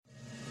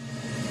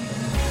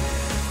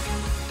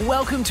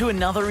Welcome to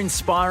another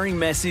inspiring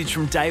message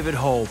from David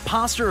Hall,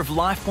 pastor of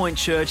Life Point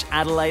Church,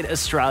 Adelaide,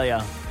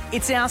 Australia.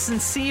 It's our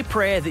sincere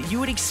prayer that you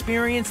would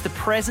experience the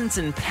presence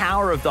and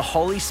power of the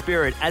Holy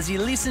Spirit as you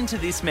listen to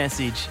this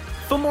message.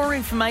 For more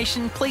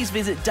information, please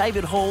visit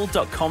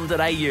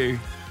davidhall.com.au.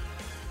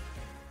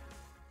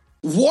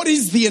 What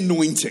is the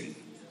anointing?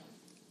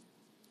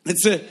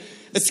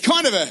 It's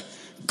kind of a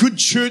good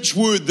church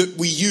word that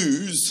we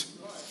use,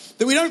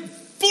 that we don't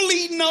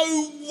fully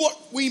know what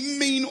we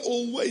mean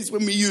always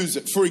when we use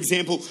it. For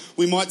example,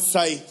 we might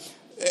say,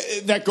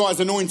 that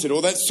guy's anointed,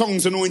 or that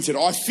song's anointed.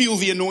 I feel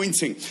the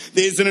anointing.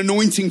 There's an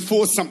anointing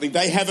for something.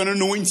 They have an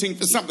anointing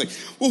for something.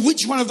 Well,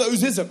 which one of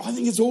those is it? I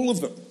think it's all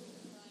of them.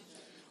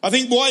 I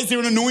think, why is there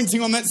an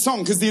anointing on that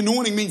song? Because the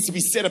anointing means to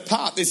be set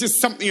apart. There's just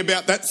something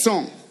about that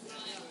song.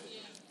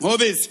 Well,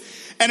 there's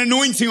an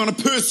anointing on a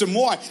person.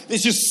 Why?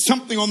 There's just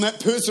something on that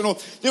person. Or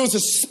there was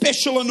a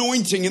special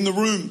anointing in the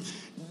room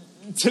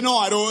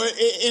tonight, or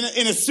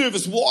in a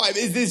service. Why?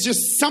 There's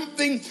just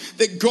something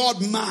that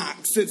God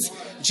marks. It's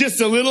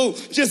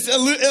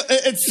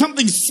it's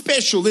something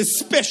special. There's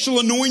special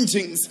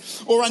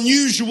anointings or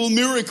unusual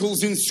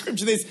miracles in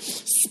Scripture. There's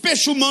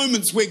special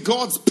moments where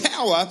God's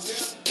power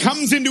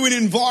comes into an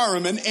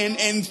environment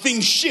and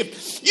things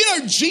shift. You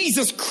know,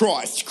 Jesus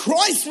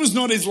Christ was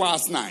not his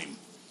last name.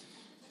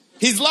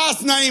 His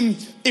last name,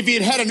 if he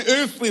had had an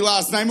earthly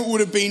last name, it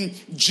would have been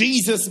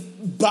Jesus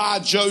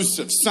bar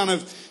Joseph, son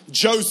of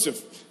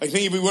Joseph. I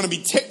think if we want to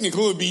be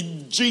technical, it would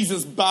be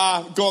Jesus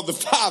bar God the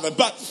Father.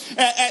 But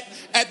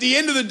at the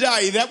end of the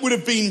day, that would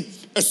have been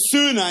a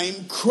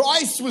surname.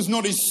 Christ was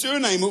not his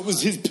surname, it was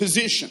his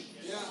position.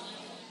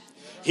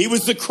 He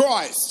was the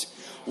Christ.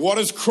 What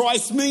does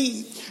Christ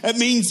mean? It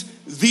means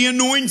the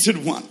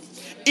anointed one.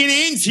 In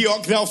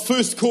Antioch, they were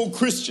first called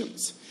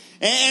Christians.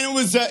 And it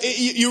was,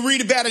 you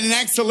read about it in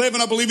Acts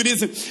 11, I believe it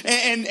is.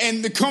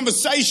 And the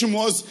conversation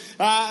was,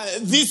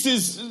 this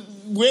is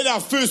where they were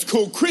first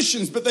called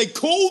Christians, but they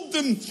called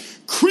them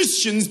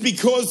Christians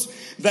because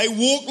they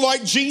walked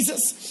like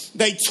Jesus,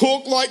 they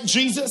talked like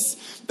Jesus,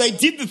 they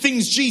did the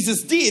things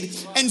Jesus did.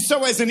 And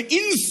so as an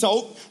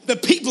insult, the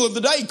people of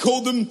the day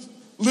called them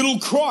little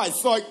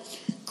Christ, like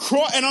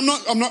Christ. And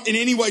I'm not in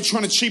any way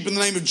trying to cheapen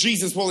the name of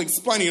Jesus while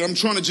explaining it. I'm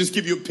trying to just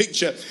give you a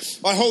picture.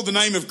 I hold the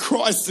name of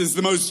Christ as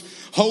the most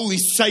holy,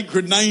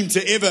 sacred name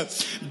to ever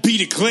be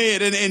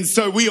declared. And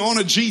so we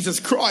honor Jesus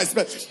Christ.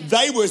 But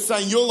they were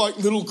saying, you're like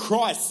little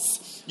Christs.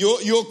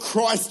 You're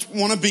Christ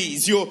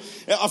wannabes.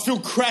 I feel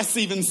crass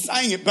even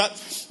saying it,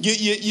 but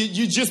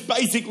you're just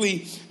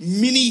basically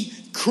mini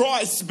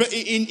Christ, but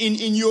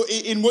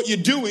in what you're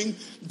doing.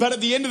 But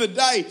at the end of the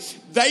day,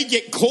 they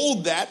get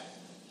called that,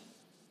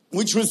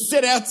 which was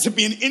set out to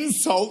be an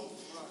insult,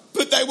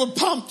 but they were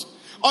pumped.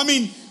 I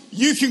mean,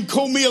 you can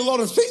call me a lot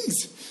of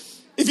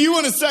things. If you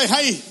want to say,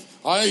 hey,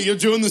 you're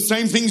doing the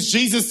same things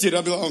Jesus did,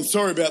 I'd be like, I'm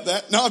sorry about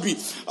that. No, I'd be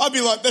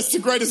like, that's the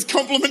greatest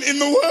compliment in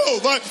the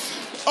world. Like,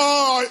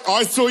 oh,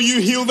 I saw you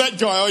heal that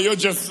guy. Oh, you're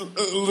just a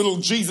little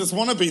Jesus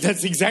wannabe.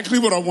 That's exactly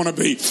what I want to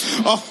be.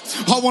 I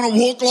want to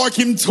walk like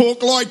him,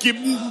 talk like him.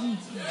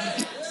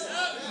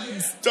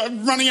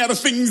 I'm running out of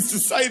things to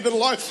say that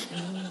I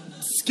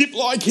skip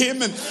like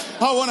him, and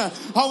I want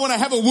to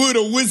have a word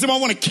of wisdom. I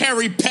want to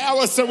carry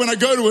power, so when I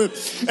go to a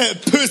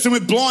person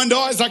with blind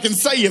eyes, I can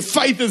say your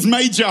faith has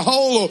made you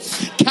whole, or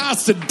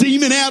cast a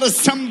demon out of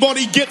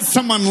somebody, get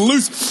someone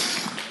loose.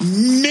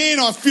 Man,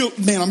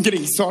 I'm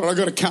getting excited. I've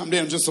got to calm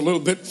down just a little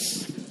bit.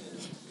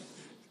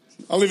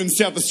 I live in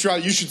South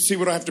Australia. You should see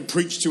what I have to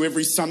preach to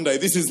every Sunday.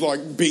 This is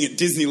like being at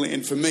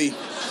Disneyland for me.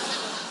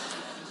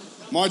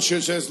 My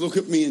church has look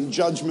at me in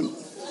judgment.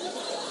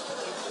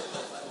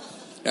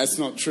 That's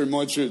not true.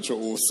 My church are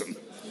awesome.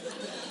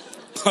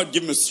 I'd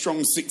give them a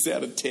strong 6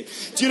 out of 10.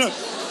 Do you know?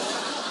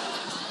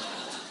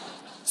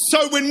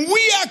 So when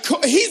we are...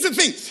 Here's the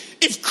thing.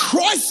 If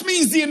Christ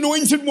means the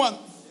anointed one,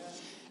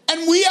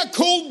 and we are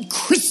called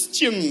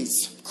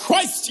Christians,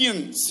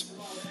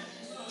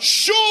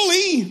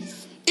 surely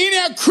in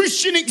our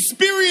Christian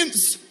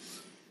experience,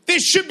 there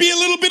should be a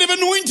little bit of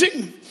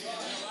anointing.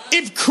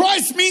 If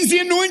Christ means the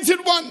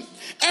anointed one,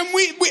 and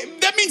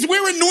that means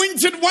we're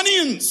anointed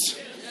one-ins.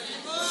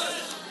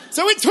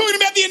 So we're talking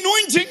about the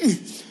anointing.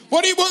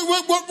 What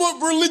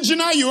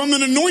religion are you? I'm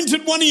an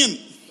anointed one-in.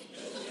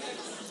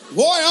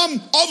 Why? I'm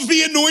of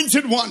the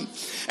anointed one.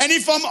 And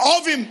if I'm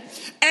of him,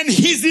 and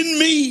he's in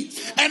me,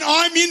 and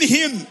I'm in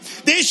him,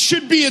 there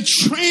should be a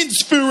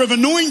transfer of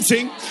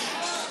anointing.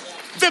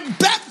 The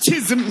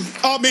baptism,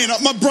 oh man,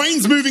 my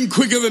brain's moving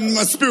quicker than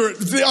my spirit.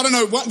 I don't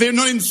know what, they're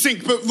not in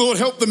sync, but Lord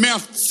help the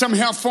mouth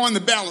somehow find the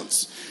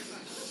balance.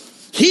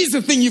 Here's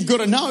the thing you've got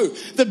to know.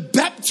 The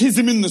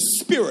baptism in the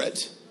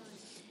Spirit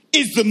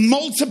is the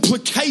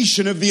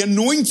multiplication of the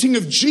anointing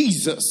of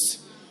Jesus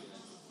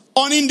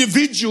on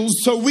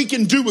individuals so we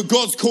can do what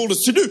God's called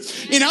us to do.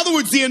 In other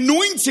words, the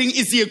anointing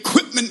is the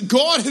equipment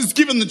God has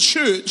given the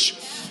church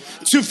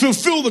to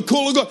fulfill the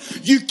call of God.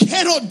 You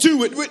cannot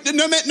do it,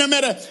 no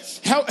matter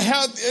how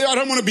I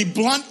don't want to be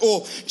blunt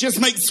or just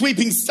make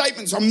sweeping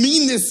statements. I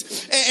mean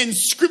this, and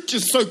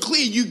Scripture's so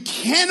clear. You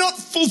cannot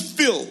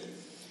fulfill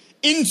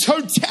in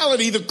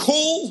totality the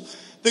call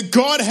that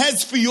God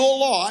has for your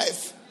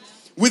life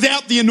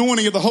without the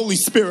anointing of the Holy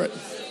Spirit.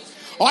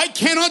 I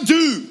cannot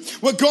do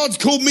what God's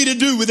called me to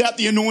do without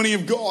the anointing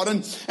of God.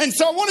 And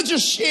so I want to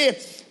just share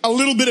a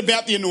little bit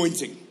about the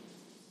anointing.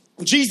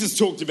 Jesus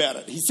talked about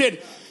it. He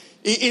said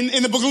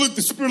in the book of Luke,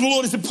 the Spirit of the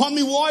Lord is upon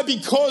me. Why?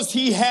 Because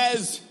he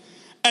has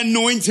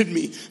anointed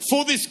me.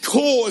 For this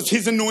cause,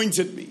 he's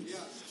anointed me.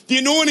 The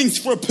anointing's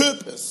for a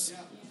purpose.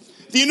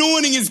 The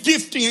anointing is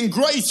gifting and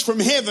grace from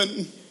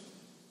heaven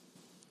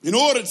in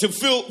order to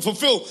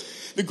fulfill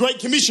the Great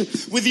Commission.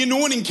 With the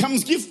anointing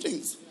comes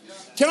giftings.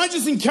 Can I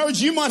just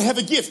encourage you, might have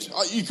a gift.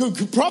 You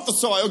could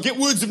prophesy or get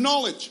words of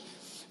knowledge.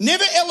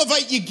 Never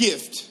elevate your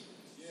gift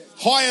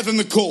higher than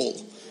the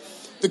call.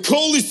 The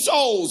call is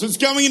souls. It's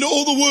going into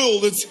all the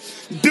world.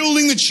 It's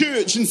building the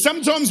church. And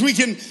sometimes we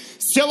can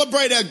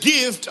celebrate our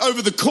gift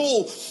over the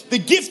call. The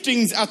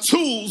giftings are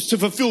tools to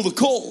fulfill the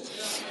call.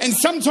 And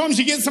sometimes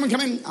you get someone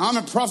come in, I'm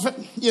a prophet,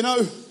 you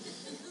know.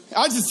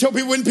 I just tell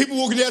people when people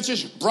walk into our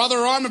church, brother,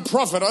 I'm a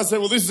prophet. I say,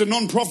 well, this is a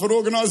non-profit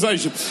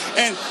organisation.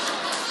 And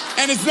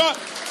it's not,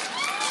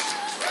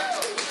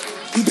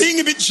 I'm being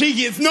a bit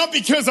cheeky. It's not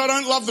because I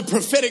don't love the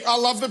prophetic. I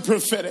love the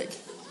prophetic.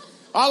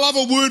 I love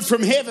a word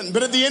from heaven.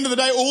 But at the end of the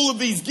day, all of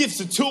these gifts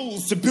are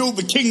tools to build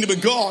the kingdom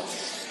of God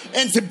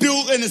and to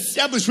build and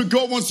establish what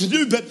God wants to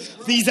do. But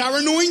these are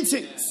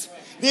anointings.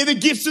 They're the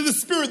gifts of the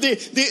Spirit.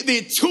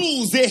 They're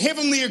tools. They're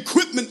heavenly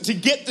equipment to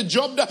get the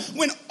job done.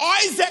 When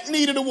Isaac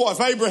needed a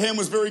wife, Abraham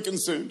was very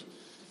concerned.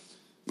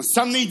 My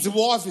son needs a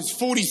wife. He's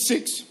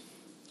 46.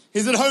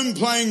 He's at home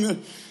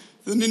playing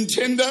the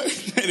Nintendo.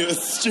 Anyway,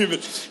 it's stupid.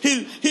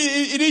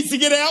 He needs to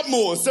get out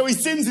more. So he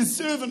sends his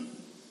servant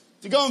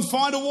to go and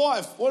find a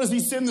wife. What does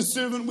he send the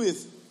servant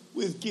with?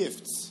 With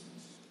gifts.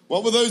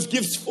 What were those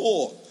gifts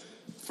for?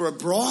 For a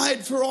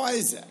bride for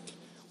Isaac.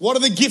 What are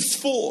the gifts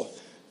for?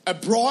 A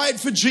bride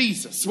for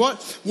Jesus.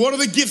 What are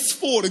the gifts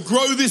for? To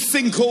grow this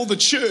thing called the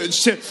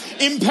church, to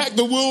impact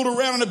the world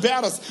around and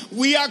about us.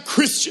 We are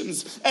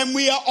Christians and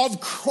we are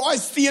of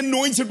Christ, the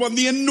anointed one.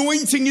 The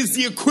anointing is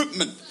the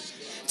equipment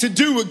to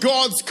do what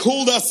God's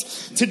called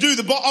us to do.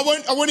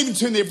 I won't even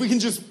turn there. If we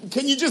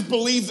can you just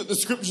believe that the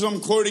scriptures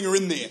I'm quoting are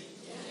in there?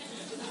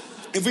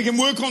 If we can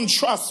work on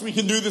trust, we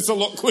can do this a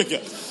lot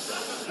quicker.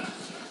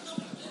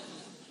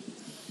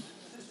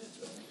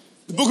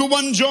 The book of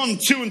 1 John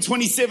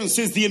 2:27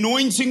 says, the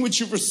anointing which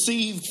you've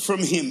received from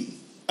him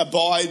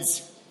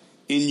abides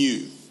in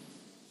you.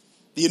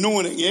 The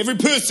anointing, every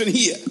person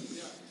here,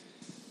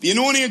 the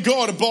anointing of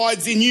God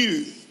abides in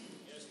you.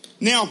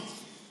 Now,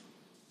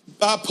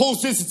 Paul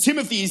says to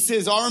Timothy, he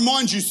says, I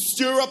remind you,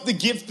 stir up the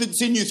gift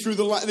that's in you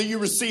that you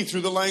received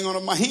through the laying on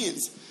of my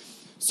hands.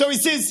 So he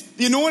says,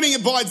 the anointing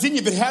abides in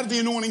you, but how did the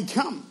anointing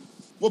come?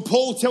 Well,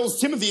 Paul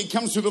tells Timothy it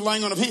comes through the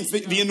laying on of hands,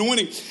 the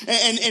anointing.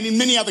 And in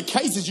many other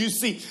cases, you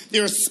see,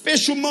 there are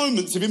special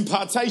moments of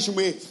impartation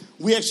where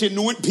we actually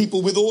anoint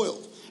people with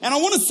oil. And I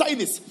want to say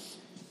this.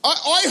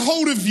 I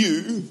hold a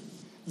view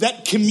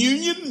that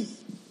communion,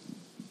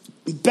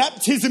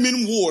 baptism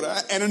in water,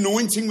 and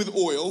anointing with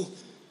oil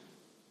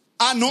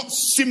are not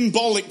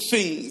symbolic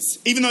things,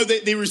 even though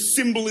there is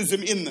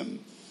symbolism in them.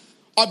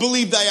 I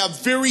believe they are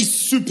very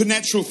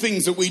supernatural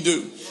things that we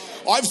do.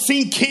 I've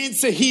seen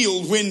cancer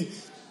healed when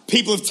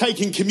people have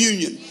taken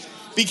communion,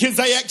 because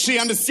they actually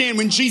understand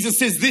when Jesus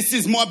says, this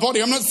is my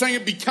body. I'm not saying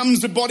it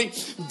becomes a body,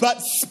 but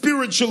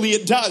spiritually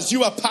it does.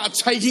 You are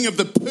partaking of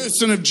the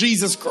person of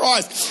Jesus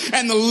Christ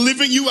and the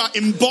living. You are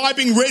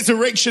imbibing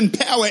resurrection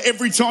power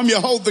every time you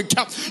hold the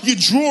cup. You're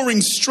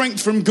drawing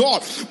strength from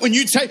God. When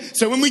we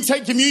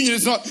take communion,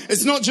 it's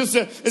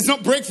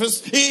not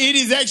breakfast. It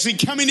is actually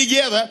coming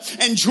together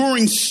and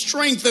drawing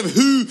strength of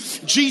who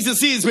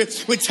Jesus is.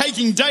 We're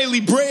taking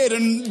daily bread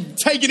and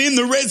taking in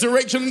the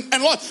resurrection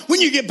and life.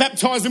 When you get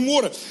baptized in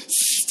water,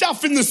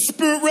 stuff in the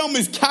spirit realm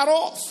is cut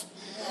off.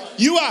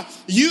 You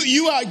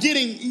are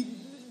getting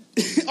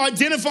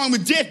identifying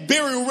with death,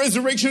 burial,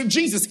 resurrection of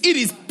Jesus. It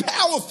is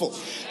powerful.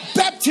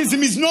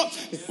 Baptism is not,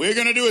 we're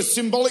going to do a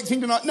symbolic thing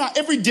tonight. No,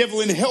 every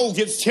devil in hell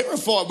gets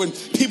terrified when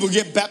people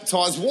get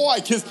baptized. Why?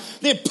 Because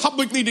they're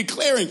publicly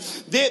declaring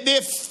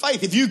their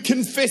faith. If you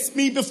confess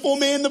me before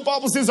man, the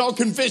Bible says, I'll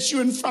confess you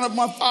in front of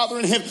my Father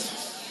in heaven.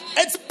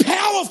 It's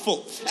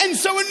powerful. And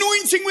so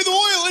anointing with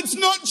oil, it's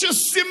not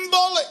just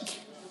symbolic.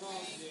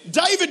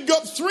 David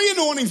got 3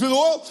 anointings with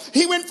oil.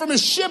 He went from a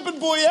shepherd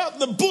boy out in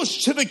the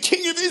bush to the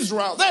king of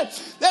Israel.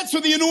 That's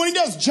what the anointing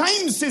does.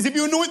 James says if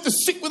you anoint the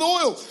sick with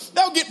oil,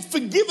 they'll get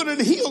forgiven and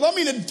healed. I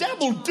mean, a dab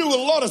will do a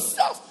lot of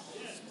stuff.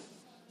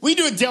 We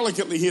do it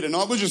delicately here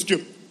tonight. We'll just go.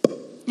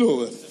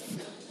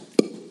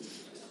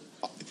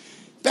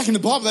 Back in the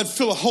Bible, they'd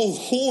fill a whole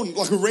horn,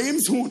 like a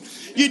ram's horn.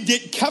 You'd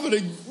get covered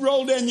and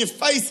roll down your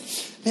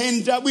face.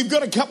 And we've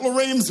got a couple of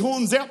ram's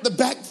horns out the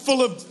back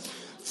full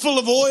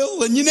of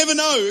oil, and you never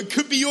know, it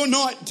could be your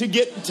night to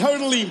get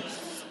totally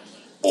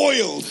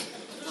oiled.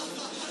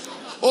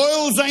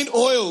 Oils ain't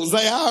oils,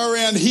 they are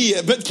around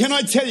here. But can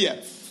I tell you,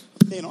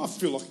 man, I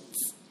feel like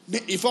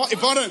if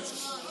I don't,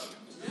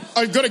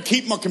 I've got to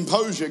keep my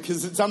composure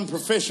because it's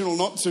unprofessional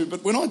not to.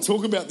 But when I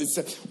talk about this,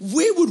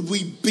 where would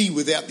we be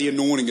without the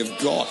anointing of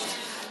God?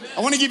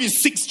 I want to give you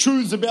 6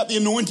 truths about the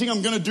anointing.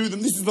 I'm going to do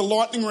them. This is the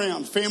lightning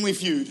round, Family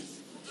Feud.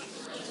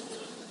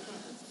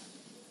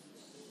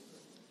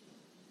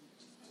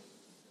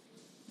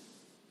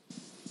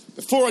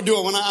 Before I do,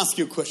 I want to ask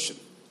you a question.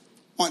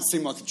 Might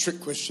seem like a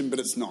trick question, but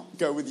it's not.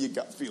 Go with your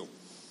gut feel.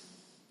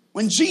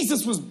 When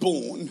Jesus was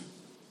born,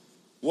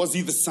 was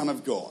he the Son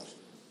of God?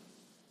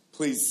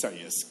 Please say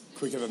yes,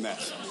 quicker than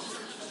that.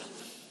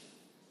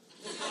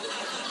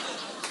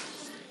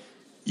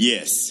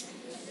 Yes.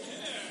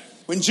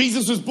 When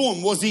Jesus was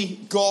born, was he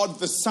God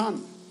the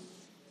Son?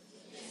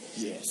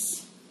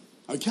 Yes.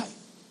 Okay.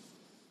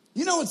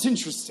 You know what's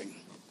interesting?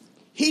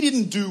 He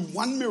didn't do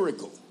one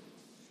miracle,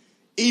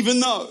 even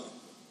though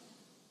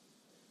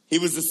he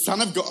was the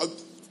Son of God.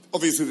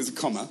 Obviously, there's a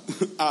comma.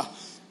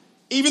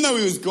 Even though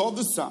he was God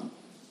the Son,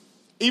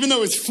 even though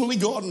he was fully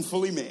God and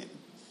fully man,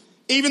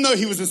 even though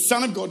he was the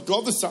Son of God,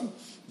 God the Son,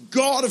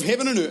 God of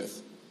heaven and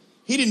earth,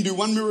 he didn't do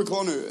one miracle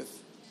on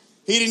earth.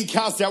 He didn't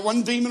cast out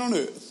one demon on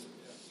earth.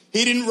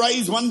 He didn't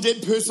raise one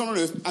dead person on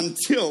earth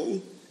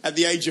until at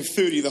the age of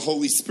 30, the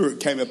Holy Spirit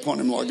came upon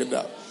him like a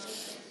dove.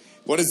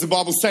 What does the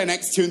Bible say in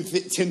Acts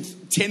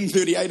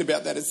 10:38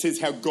 about that? It says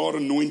how God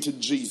anointed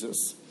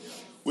Jesus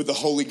with the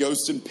Holy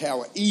Ghost and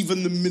power.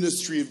 Even the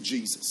ministry of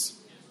Jesus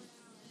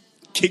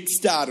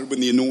kick-started when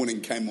the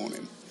anointing came on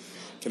him.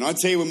 Can I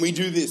tell you, when we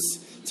do this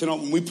tonight,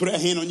 when we put our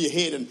hand on your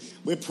head and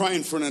we're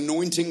praying for an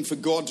anointing for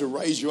God to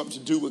raise you up to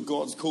do what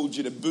God's called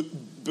you to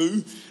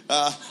do.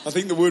 I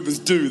think the word was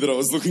do that I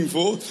was looking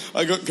for.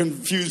 I got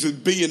confused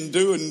with be and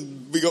do,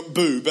 and we got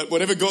boo. But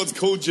whatever God's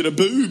called you to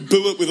boo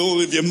it with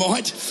all of your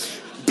might.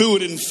 Boo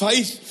it in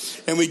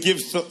faith, and we give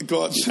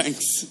God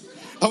thanks.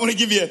 I want to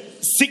give you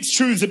 6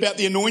 truths about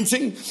the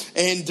anointing,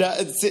 and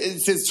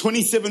it says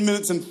 27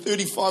 minutes and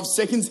 35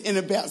 seconds. In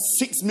about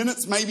 6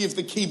 minutes, maybe if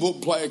the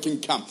keyboard player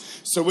can come.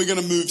 So we're going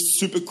to move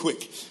super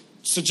quick.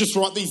 So just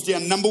write these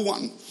down. Number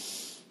 1,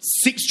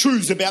 6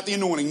 truths about the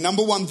anointing.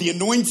 Number 1, the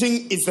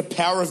anointing is the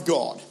power of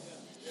God.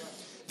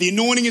 The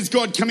anointing is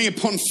God coming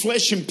upon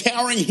flesh,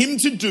 empowering him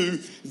to do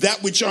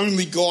that which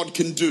only God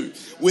can do.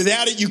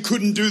 Without it, you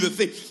couldn't do the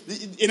thing.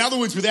 In other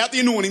words, without the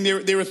anointing,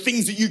 there are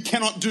things that you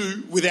cannot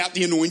do without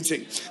the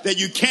anointing that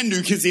you can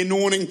do because the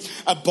anointing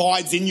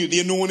abides in you.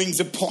 The anointing's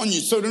upon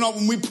you. So tonight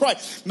when we pray,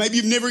 maybe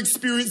you've never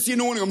experienced the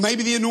anointing, or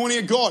maybe the anointing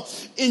of God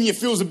in you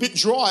feels a bit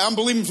dry. I'm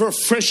believing for a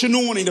fresh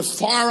anointing to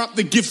fire up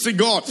the gifts of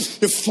God,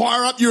 to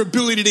fire up your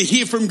ability to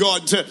hear from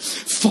God, to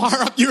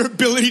fire up your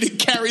ability to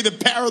carry the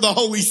power of the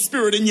Holy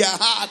Spirit in your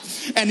heart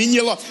and in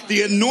your life.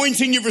 The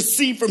anointing you've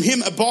received from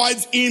him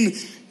abides in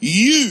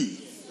you.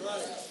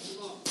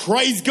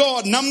 Praise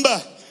God.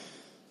 Number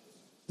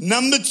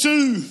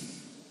 2.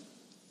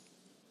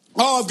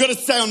 Oh, I've got to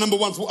say on number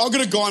 1. I've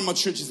got a guy in my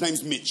church. His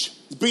name's Mitch.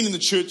 He's been in the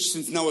church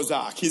since Noah's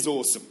Ark. He's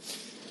awesome.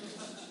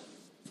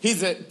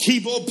 He's a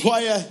keyboard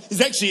player. He's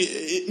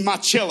actually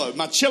Marcello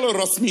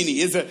Rosmini.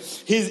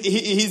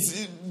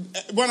 He's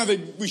one of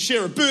the, we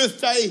share a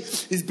birthday.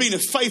 He's been a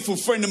faithful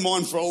friend of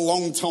mine for a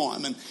long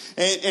time, and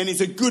he's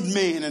a good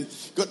man, and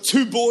got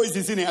 2 boys.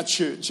 He's in our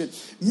church. And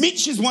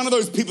Mitch is one of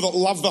those people that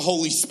love the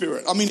Holy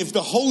Spirit. I mean, if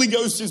the Holy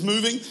Ghost is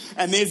moving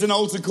and there's an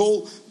altar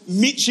call,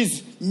 Mitch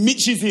is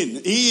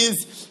in.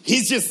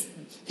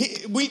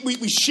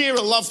 We share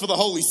a love for the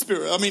Holy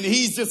Spirit. I mean,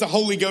 he's just a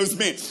Holy Ghost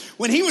man.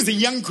 When he was a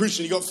young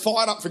Christian, he got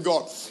fired up for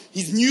God.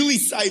 He's newly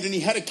saved and he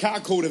had a car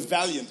called a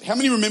Valiant. How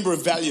many remember a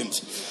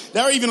Valiant?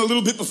 They were even a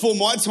little bit before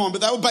my time,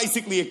 but they were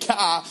basically a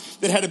car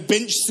that had a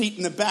bench seat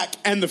in the back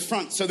and the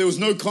front, so there was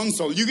no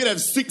console. You could have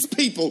 6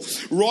 people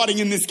riding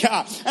in this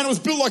car, and it was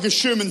built like a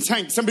Sherman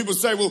tank. Some people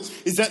say, well,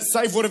 is that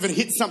safe? What if it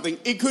hit something?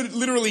 It could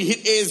literally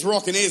hit Ayers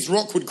Rock and Ayers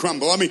Rock would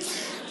crumble. I mean,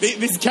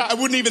 this car, it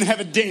wouldn't even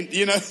have a dent,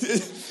 you know.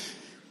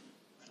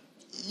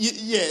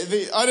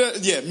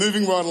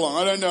 Moving right along.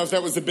 I don't know if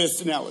that was the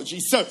best analogy.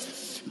 So,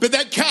 but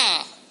that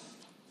car,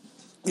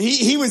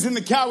 he was in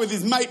the car with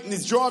his mate and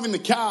he's driving the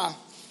car.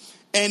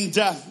 And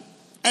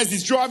as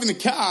he's driving the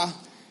car,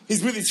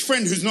 he's with his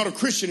friend who's not a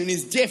Christian and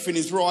he's deaf in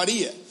his right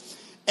ear.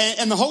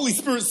 And the Holy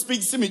Spirit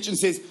speaks to Mitch and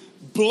says,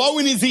 blow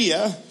in his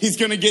ear, he's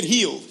going to get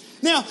healed.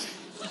 Now,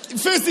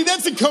 firstly,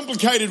 that's a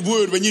complicated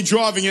word when you're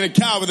driving in a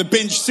car with a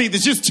bench seat.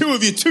 There's just 2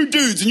 of you, 2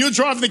 dudes, and you're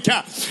driving the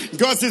car. The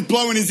guy says,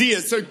 blow in his ear.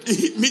 So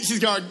Mitch is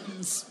going,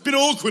 it's a bit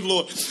awkward,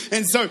 Lord.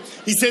 And so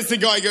he says to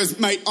the guy, he goes,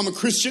 mate, I'm a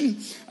Christian.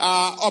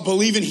 I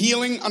believe in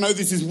healing. I know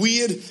this is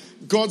weird.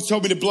 God's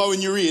told me to blow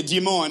in your ear. Do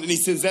you mind? And he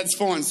says, that's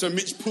fine. So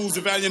Mitch pulls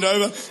the Valiant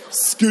over,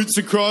 scoots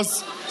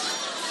across.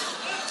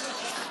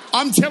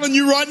 I'm telling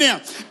you right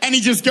now. And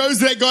he just goes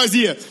to that guy's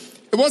ear.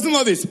 It wasn't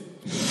like this.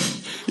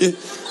 Yeah.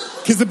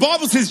 Because the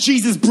Bible says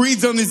Jesus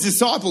breathed on his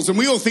disciples, and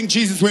we all think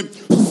Jesus went,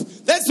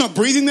 that's not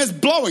breathing, that's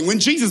blowing. When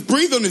Jesus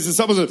breathed on his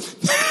disciples,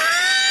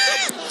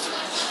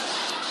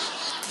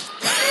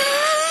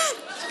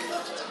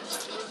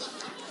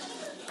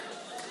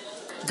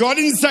 God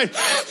didn't say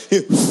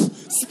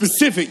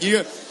specific.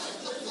 You go,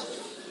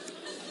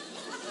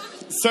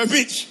 so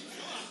Mitch,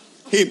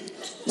 he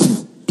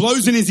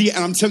blows in his ear,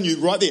 and I'm telling you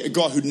right there, a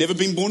guy who'd never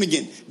been born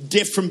again,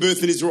 deaf from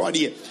birth in his right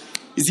ear.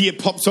 His ear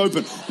pops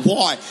open.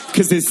 Why?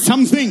 Because there's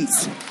some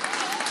things.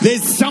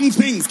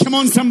 Come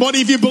on,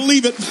 somebody, if you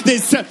believe it,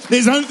 there's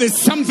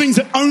some things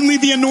that only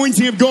the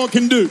anointing of God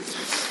can do.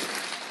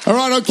 All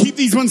right, I'll keep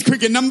these ones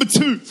quicker. Number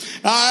 2,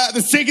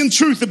 the second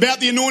truth about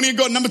the anointing of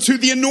God. Number 2,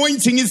 the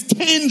anointing is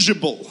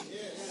tangible.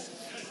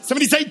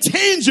 Somebody say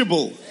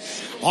tangible.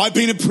 I've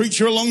been a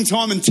preacher a long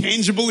time, and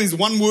tangible is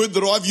one word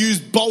that I've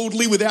used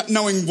boldly without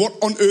knowing what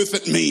on earth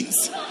it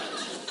means.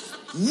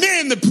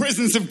 Man, the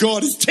presence of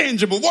God is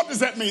tangible. What does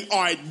that mean?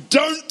 I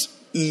don't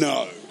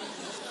know.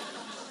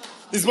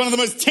 This is one of the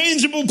most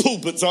tangible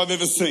pulpits I've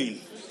ever seen.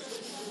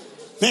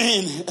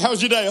 Man, how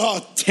was your day?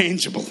 Oh,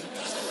 tangible.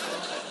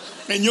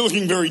 Man, you're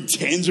looking very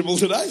tangible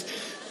today.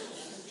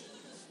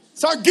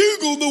 So I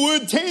Googled the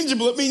word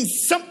tangible. It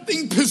means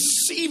something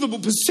perceivable,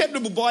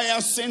 perceptible by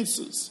our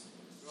senses.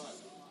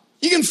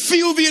 You can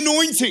feel the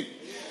anointing.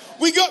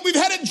 We've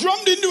had it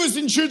drummed into us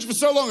in church for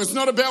so long. It's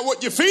not about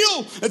what you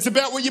feel. It's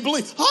about what you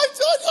believe.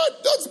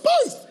 It's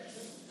both.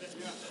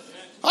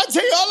 I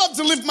tell you, I love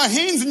to lift my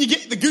hands and you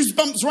get the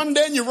goosebumps run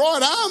down your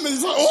right arm. And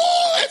it's like,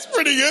 oh, that's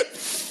pretty good.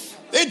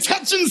 They're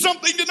touching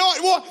something tonight.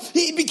 Why?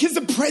 Because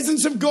the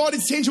presence of God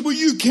is tangible.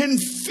 You can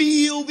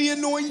feel the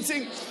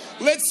anointing.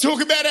 Let's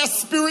talk about our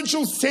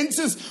spiritual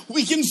senses.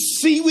 We can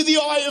see with the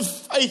eye of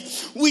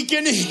faith. We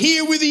can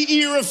hear with the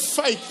ear of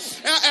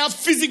faith. Our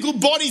physical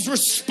bodies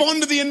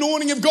respond to the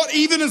anointing of God.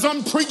 Even as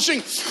I'm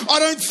preaching, I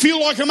don't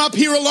feel like I'm up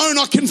here alone.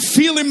 I can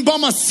feel him by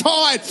my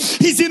side.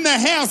 He's in the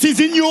house. He's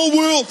in your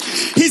world.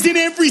 He's in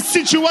every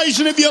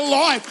situation of your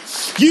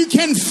life. You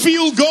can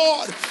feel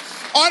God.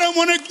 I don't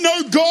want to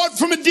know God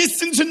from a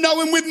distance and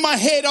know him with my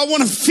head. I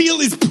want to feel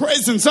his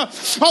presence. I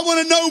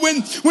want to know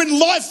when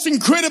life's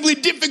incredibly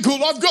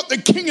difficult, I've got the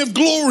King of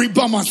Glory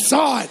by my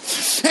side.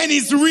 And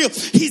he's real.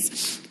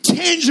 He's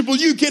tangible.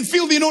 You can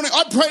feel the anointing.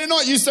 I pray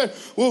tonight. You say,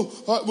 well,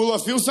 will I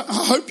feel something?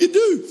 I hope you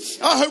do.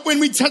 I hope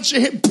when we touch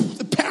your head,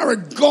 the power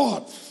of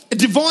God, a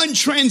divine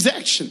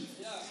transaction.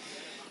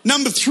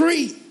 Number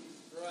 3.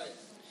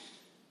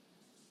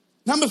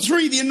 Number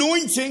 3, the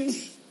anointing.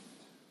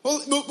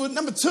 Well,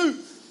 number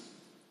 2.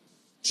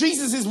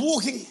 Jesus is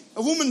walking.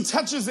 A woman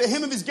touches the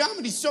hem of his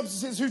garment. He stops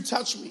and says, who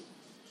touched me?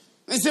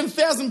 And he said,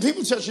 1,000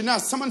 people touched you. No,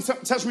 someone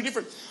touched me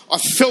different. I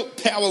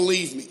felt power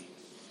leave me.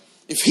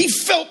 If he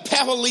felt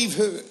power leave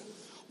her,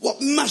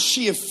 what must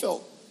she have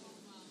felt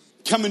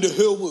come into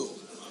her world?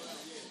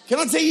 Can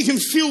I tell you can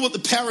feel what the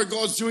power of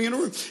God's doing in a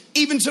room?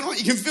 Even tonight,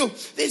 you can feel.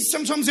 There's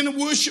sometimes in a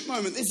worship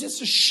moment, there's just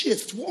a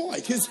shift. Why?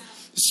 Because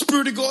the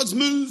Spirit of God's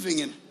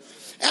moving. And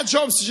our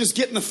job is to just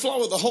get in the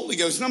flow of the Holy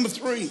Ghost. Number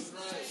 3.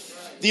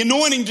 The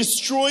anointing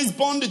destroys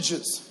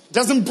bondages. It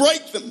doesn't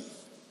break them.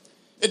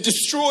 It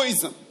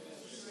destroys them.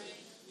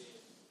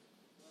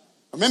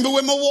 I remember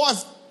when my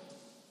wife,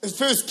 her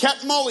first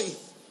cat Molly,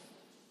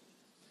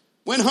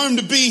 went home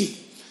to be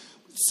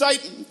with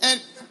Satan,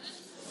 and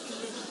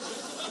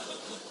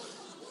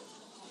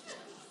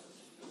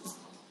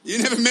you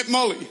never met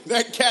Molly.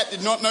 That cat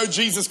did not know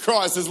Jesus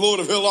Christ as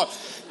Lord of her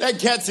life. That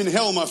cat's in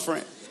hell, my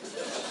friend.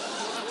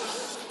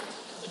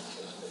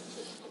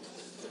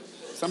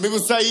 Some people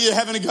say you're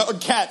having a go at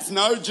cats.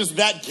 No, just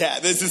that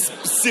cat. There's a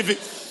specific...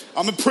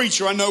 I'm a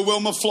preacher. I know well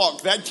my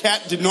flock. That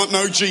cat did not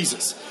know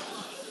Jesus.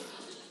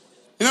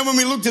 You know, when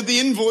we looked at the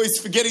invoice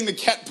for getting the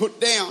cat put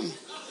down,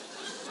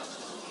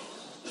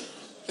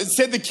 it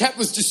said the cat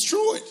was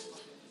destroyed.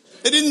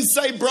 It didn't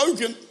say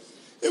broken.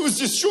 It was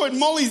destroyed.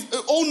 Molly's,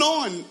 all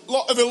 9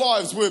 of her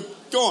lives were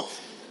gone.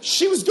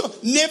 She was gone,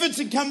 never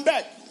to come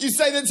back. You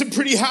say that's a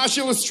pretty harsh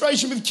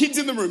illustration with kids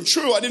in the room.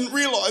 True, I didn't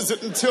realise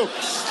it until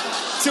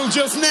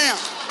just now.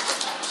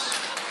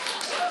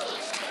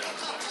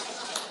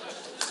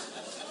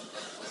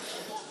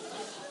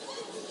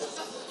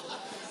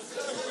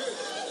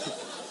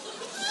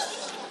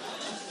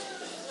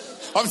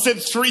 I've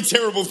said 3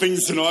 terrible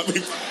things tonight.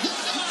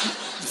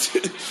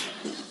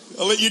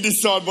 I'll let you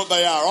decide what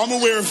they are. I'm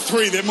aware of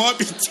 3. There might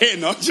be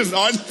 10.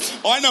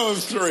 I know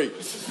of 3.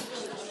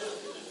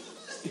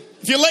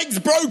 If your leg's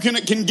broken,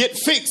 it can get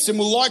fixed and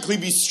will likely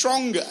be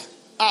stronger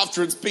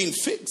after it's been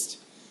fixed.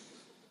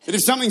 But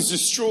if something's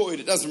destroyed,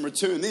 it doesn't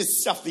return.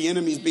 There's stuff the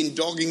enemy's been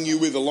dogging you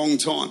with a long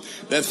time.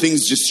 That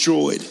thing's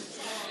destroyed.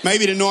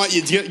 Maybe tonight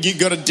you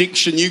got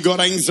addiction, you got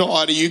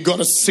anxiety, you got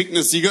a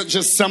sickness, you got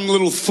just some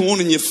little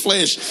thorn in your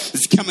flesh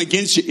that's come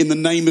against you. In the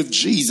name of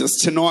Jesus,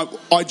 tonight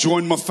I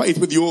join my faith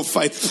with your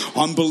faith.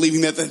 I'm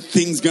believing that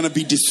thing's going to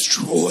be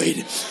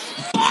destroyed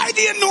by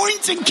the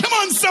anointing. Come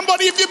on,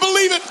 somebody, if you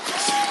believe it,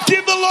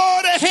 give the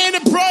Lord a hand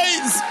of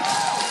praise.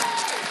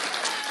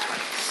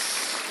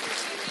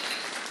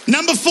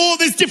 Number 4,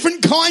 there's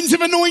different kinds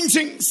of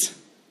anointings.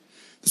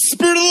 The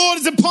Spirit of the Lord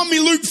is upon me,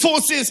 Luke 4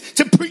 says,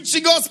 to preach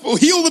the gospel,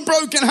 heal the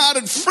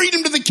brokenhearted,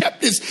 freedom to the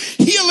captives,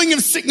 healing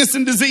of sickness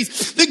and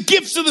disease, the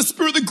gifts of the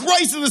Spirit, the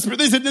grace of the Spirit.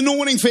 There's an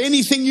anointing for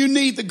anything you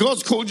need that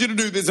God's called you to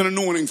do. There's an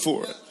anointing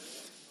for it.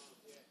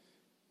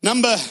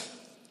 Number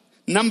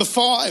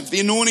 5, the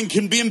anointing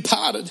can be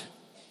imparted,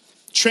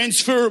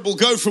 transferable,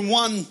 go from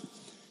one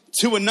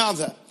to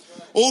another.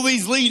 All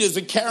these leaders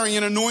are carrying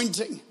an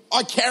anointing.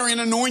 I carry an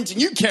anointing.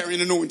 You carry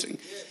an anointing.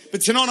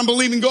 But tonight I'm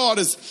believing God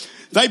as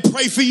they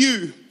pray for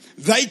you.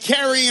 They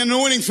carry an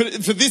anointing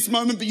for this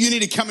moment, but you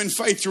need to come in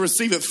faith to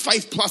receive it.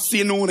 Faith plus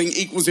the anointing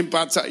equals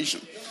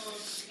impartation.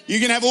 You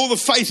can have all the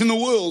faith in the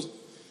world.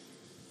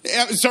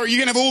 Sorry, you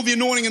can have all the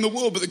anointing in the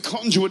world, but the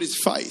conduit is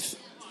faith.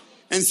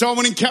 And so I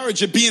want to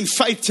encourage you, be in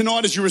faith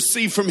tonight as you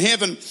receive from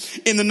heaven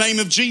in the name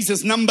of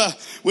Jesus.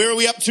 Where are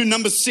we up to?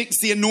 Number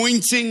 6, the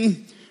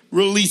anointing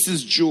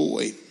releases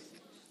joy.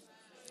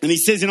 And he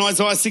says in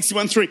Isaiah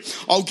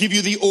 61:3, I'll give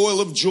you the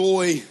oil of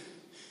joy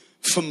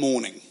for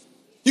mourning.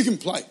 You can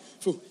play.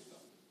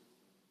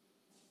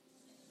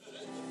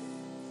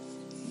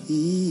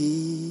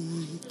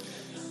 You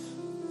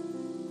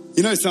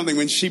know something,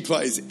 when she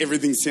plays,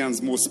 everything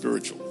sounds more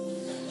spiritual.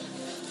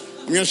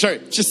 I'm going to show you.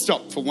 Just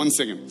stop for 1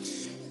 second.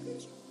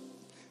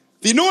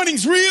 The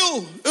anointing's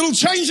real. It'll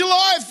change your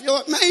life. You're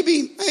like,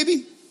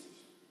 maybe.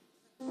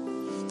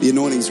 The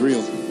anointing's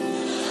real.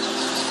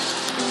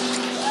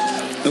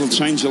 It'll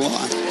change your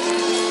life.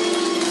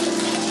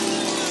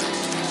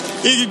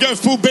 You can go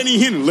full Benny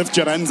Hinn. Lift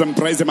your hands and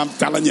praise him, I'm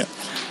telling you.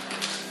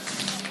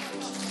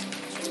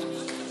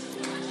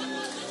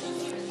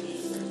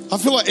 I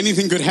feel like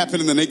anything could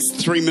happen in the next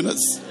 3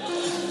 minutes.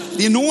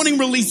 The anointing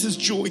releases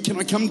joy. Can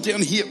I come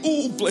down here?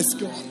 Oh, bless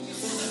God.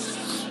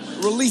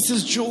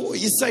 Releases joy.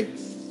 You say,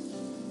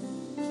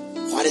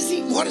 why does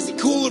he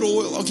call it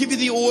oil? I'll give you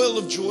the oil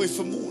of joy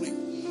for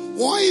mourning.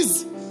 Why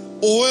is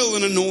oil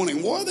and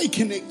anointing, why are they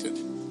connected?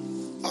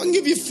 I can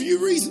give you a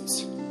few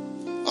reasons.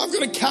 I've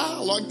got a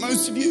car like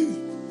most of you.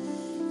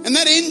 And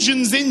that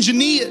engine's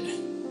engineered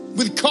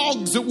with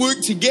cogs that work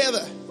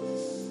together.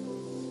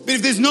 But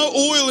if there's no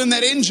oil in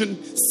that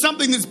engine,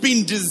 something that's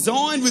been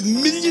designed with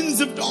millions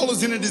of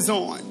dollars in a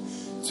design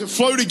to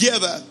flow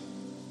together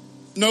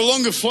no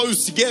longer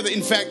flows together.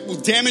 In fact, will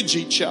damage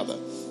each other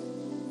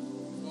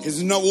because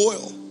there's no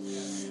oil.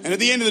 And at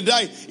the end of the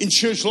day, in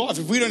church life,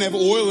 if we don't have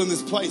oil in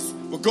this place,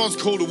 what God's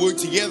called to work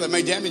together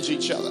may damage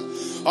each other.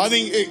 I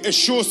think a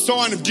sure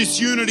sign of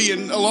disunity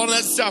and a lot of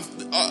that stuff,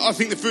 I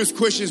think the first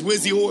question is,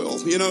 where's the oil?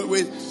 You know,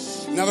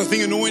 another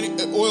thing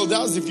oil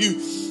does, if you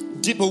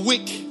dip a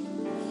wick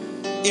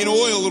in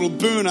oil, it'll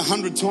burn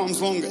 100 times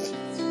longer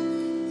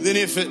than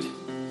if it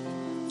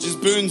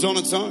just burns on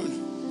its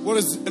own. What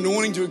does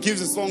anointing do? It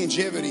gives us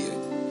longevity.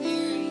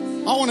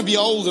 I want to be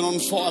old and on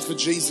fire for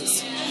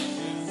Jesus.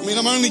 I mean,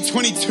 I'm only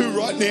 22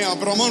 right now,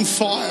 but I'm on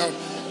fire.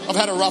 I've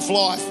had a rough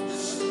life.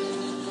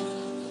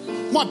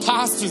 My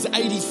pastor's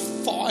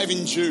 85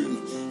 in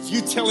June. If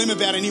you tell him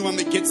about anyone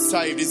that gets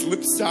saved, his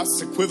lip starts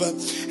to quiver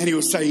and he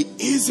will say,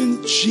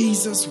 isn't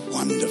Jesus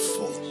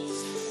wonderful?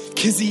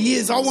 Because he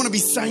is. I want to be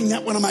saying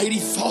that when I'm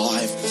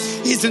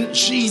 85. Isn't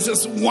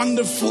Jesus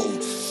wonderful?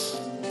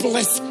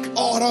 Bless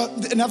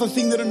God. Another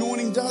thing that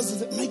anointing does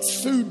is it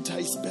makes food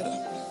taste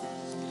better.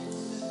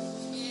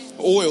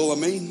 Oil, I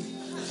mean.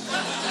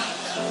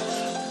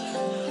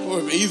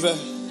 Or either.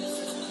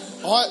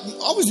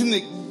 I was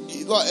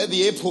at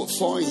the airport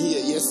flying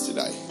here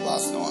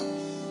last night.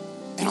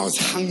 And I was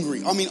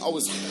hungry. I mean, I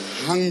was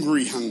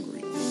hungry.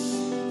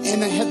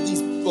 And they had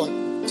these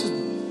just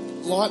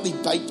lightly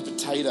baked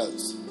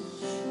potatoes.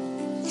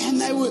 And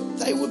they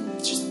were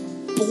just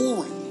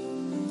boring.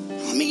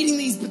 I'm eating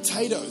these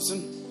potatoes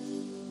and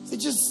they're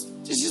just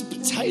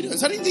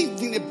potatoes. I don't even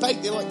think they're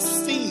baked, they're like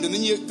steamed, and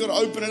then you've got to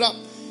open it up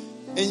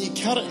and you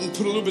cut it and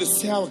put a little bit of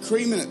sour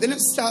cream in it. Then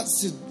it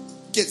starts to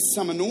get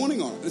some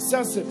anointing on it. It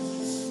starts to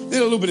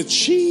get a little bit of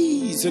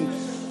cheese and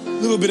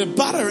a little bit of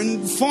butter,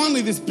 and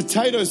finally this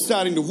potato's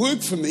starting to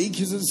work for me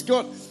because it's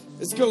got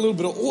a little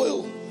bit of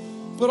oil.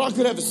 But I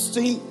could have a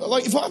steam,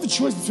 like if I have a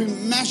choice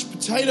between mashed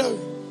potato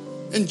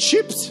and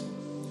chips,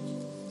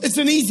 it's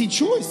an easy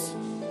choice.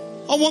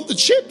 I want the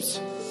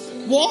chips.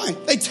 Why?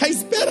 They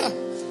taste better.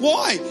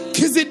 Why?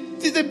 Because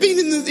they've been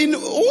in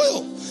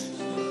oil.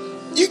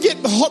 You get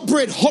hot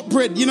bread.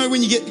 You know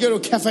when you go to a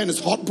cafe and it's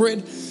hot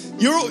bread?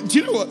 Do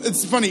you know what?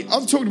 It's funny.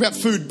 I've talked about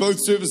food, both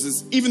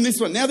services, even this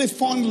one. Now they're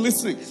finally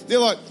listening. They're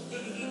like,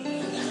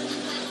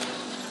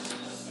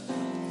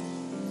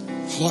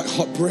 I like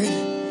hot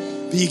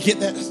bread. But you get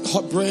that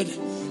hot bread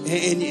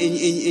and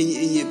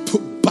you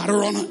put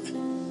butter on it.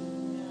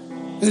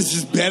 And it's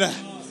just better.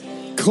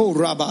 I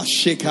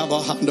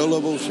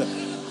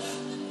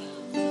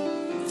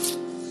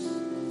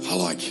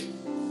like.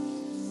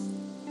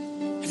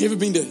 Have you ever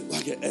been to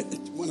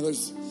one of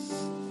those?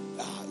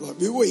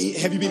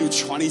 Have you been to a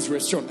Chinese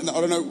restaurant? And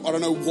I don't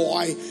know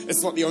why.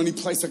 It's like the only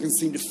place I can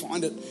seem to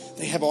find it.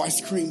 They have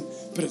ice cream,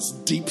 but it's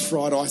deep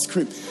fried ice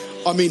cream.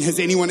 I mean, has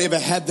anyone ever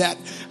had that?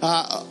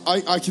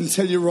 I can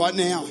tell you right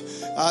now,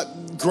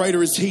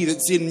 greater is he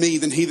that's in me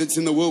than he that's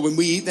in the world. When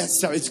we eat that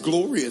stuff, it's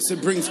glorious.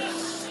 It brings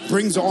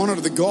honor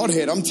to the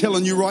Godhead. I'm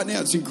telling you right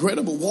now, it's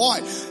incredible.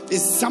 Why?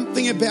 There's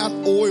something about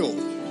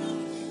oil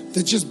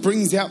that just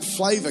brings out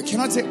flavor. Can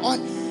I tell you,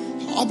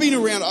 I've been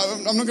around,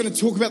 I'm not going to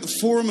talk about the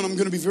forum and I'm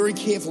going to be very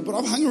careful, but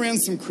I've hung around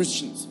some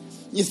Christians.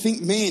 You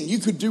think, man, you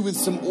could do with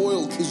some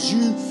oil because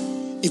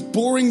if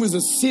boring was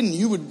a sin,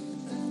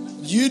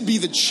 you'd be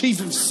the chief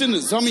of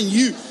sinners. I mean,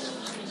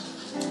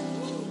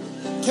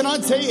 can I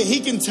tell you,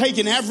 he can take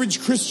an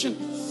average Christian,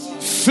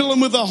 fill him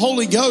with the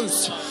Holy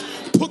Ghost,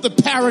 put the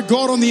power of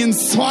God on the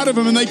inside of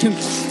them, and they can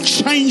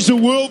change the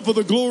world for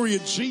the glory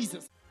of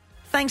Jesus.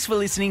 Thanks for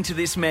listening to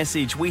this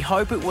message. We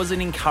hope it was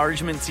an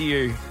encouragement to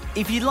you.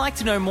 If you'd like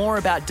to know more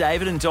about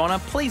David and Donna,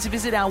 please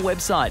visit our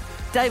website,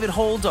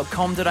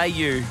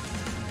 davidhall.com.au.